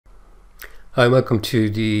Hi, welcome to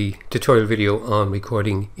the tutorial video on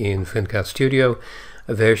recording in Finncast Studio,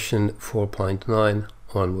 version 4.9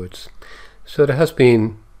 onwards. So there has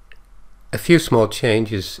been a few small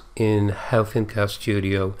changes in how Finncast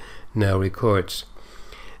Studio now records.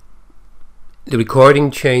 The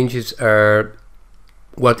recording changes are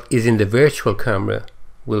what is in the virtual camera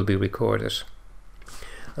will be recorded.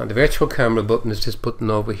 And the virtual camera button is this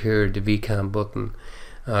button over here, the VCam button.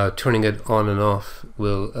 Turning it on and off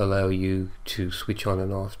will allow you to switch on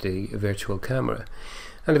and off the virtual camera,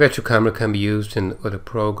 and the virtual camera can be used in other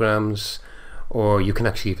programs, or you can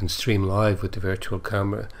actually even stream live with the virtual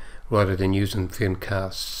camera rather than using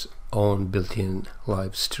Finncast's own built-in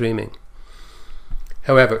live streaming.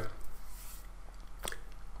 However,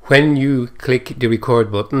 when you click the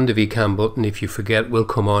record button, the VCam button, if you forget, will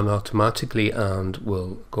come on automatically and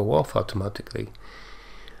will go off automatically.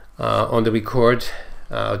 On the record,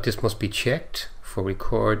 this must be checked for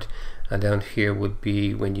record, and down here would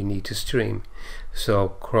be when you need to stream. So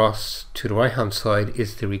across to the right hand side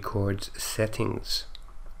is the record settings.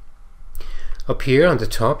 Up here on the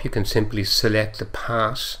top you can simply select the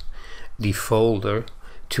path, the folder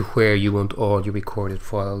to where you want all your recorded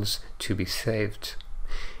files to be saved.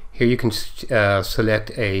 Here you can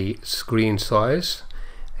select a screen size.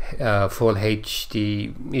 Full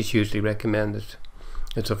HD is usually recommended.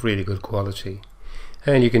 It's of really good quality.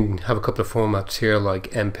 And you can have a couple of formats here like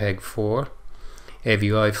MPEG-4,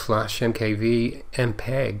 AVI, Flash, MKV,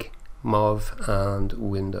 MPEG, MOV and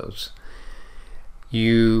Windows.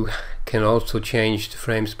 You can also change the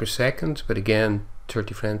frames per second, but again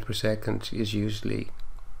 30 frames per second is usually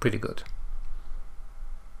pretty good.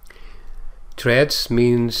 Threads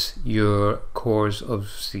means your cores of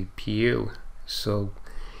CPU. So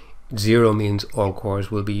 0 means all cores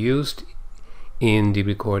will be used in the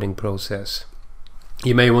recording process.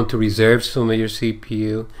 You may want to reserve some of your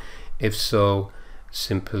CPU. If so,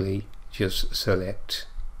 simply just select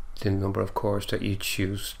the number of cores that you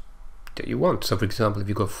choose that you want. So for example, if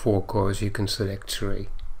you've got 4 cores, you can select 3.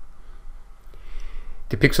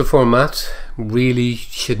 The pixel format really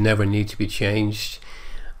should never need to be changed.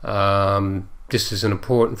 This is an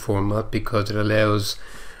important format because it allows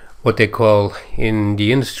what they call in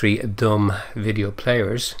the industry dumb video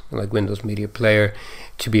players, like Windows Media Player,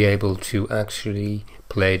 to be able to actually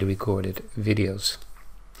play the recorded videos.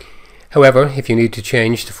 However, if you need to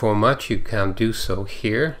change the format, you can do so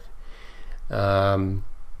here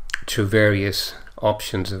through various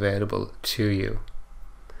options available to you.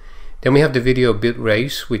 Then we have the video bit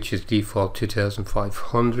rate, which is default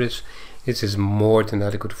 2500. This is more than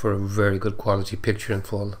adequate for a very good quality picture in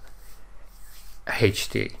full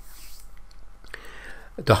HD.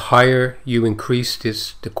 The higher you increase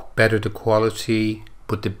this, the better the quality,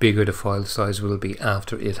 but the bigger the file size will be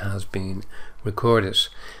after it has been recorded,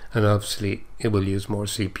 and obviously it will use more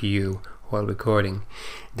CPU while recording.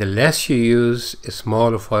 The less you use, a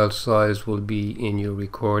smaller file size will be in your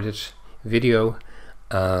recorded video,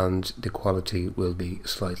 and the quality will be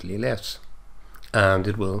slightly less, and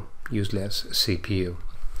it will use less CPU.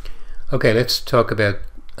 Okay, let's talk about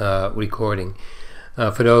recording.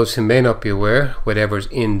 For those who may not be aware, whatever's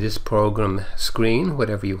in this program screen,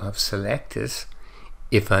 whatever you have selected,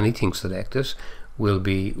 if anything selected, will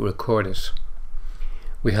be recorded.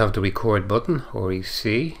 We have the record button, or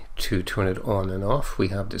EC, to turn it on and off. We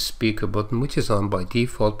have the speaker button, which is on by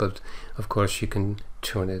default, but of course you can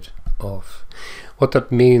turn it off. What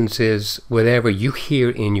that means is whatever you hear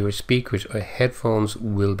in your speakers or headphones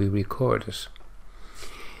will be recorded.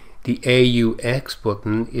 The AUX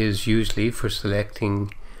button is usually for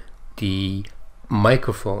selecting the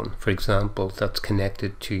microphone, for example, that's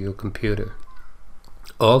connected to your computer.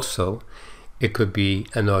 Also, it could be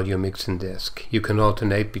an audio mixing desk. You can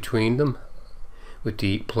alternate between them with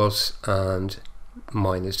the plus and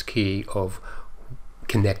minus key of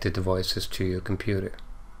connected devices to your computer.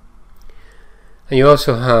 And you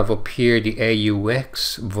also have up here the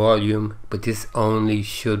AUX volume, but this only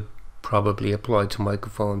should probably apply to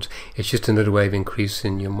microphones. It's just another way of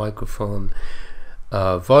increasing your microphone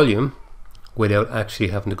volume without actually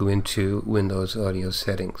having to go into Windows audio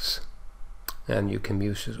settings. And you can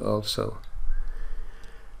mute it also.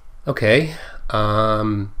 Okay,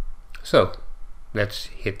 so let's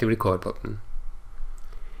hit the record button.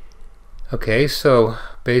 Okay, so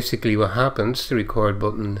basically what happens, the record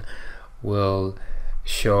button will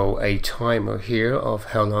show a timer here of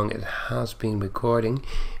how long it has been recording.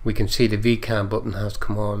 We can see the VCam button has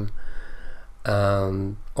come on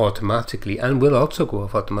automatically, and will also go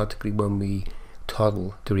off automatically when we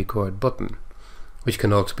toggle the record button, which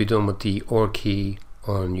can also be done with the R key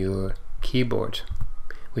on your keyboard,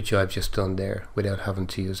 which I've just done there without having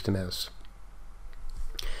to use the mouse.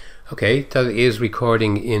 Okay, that is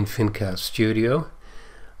recording in Finncast Studio.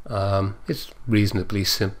 It's reasonably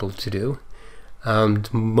simple to do,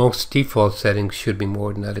 and most default settings should be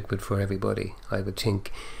more than adequate for everybody, I would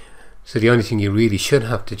think. So the only thing you really should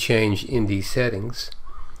have to change in these settings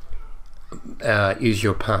is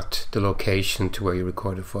your path, the location to where your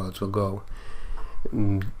recorded files will go.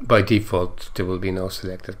 By default there will be no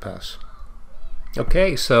selected path.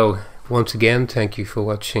 Okay, so once again, thank you for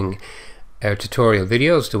watching our tutorial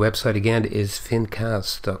videos. The website again is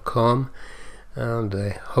finncast.com, and I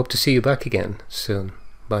hope to see you back again soon.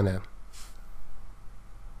 Bye now.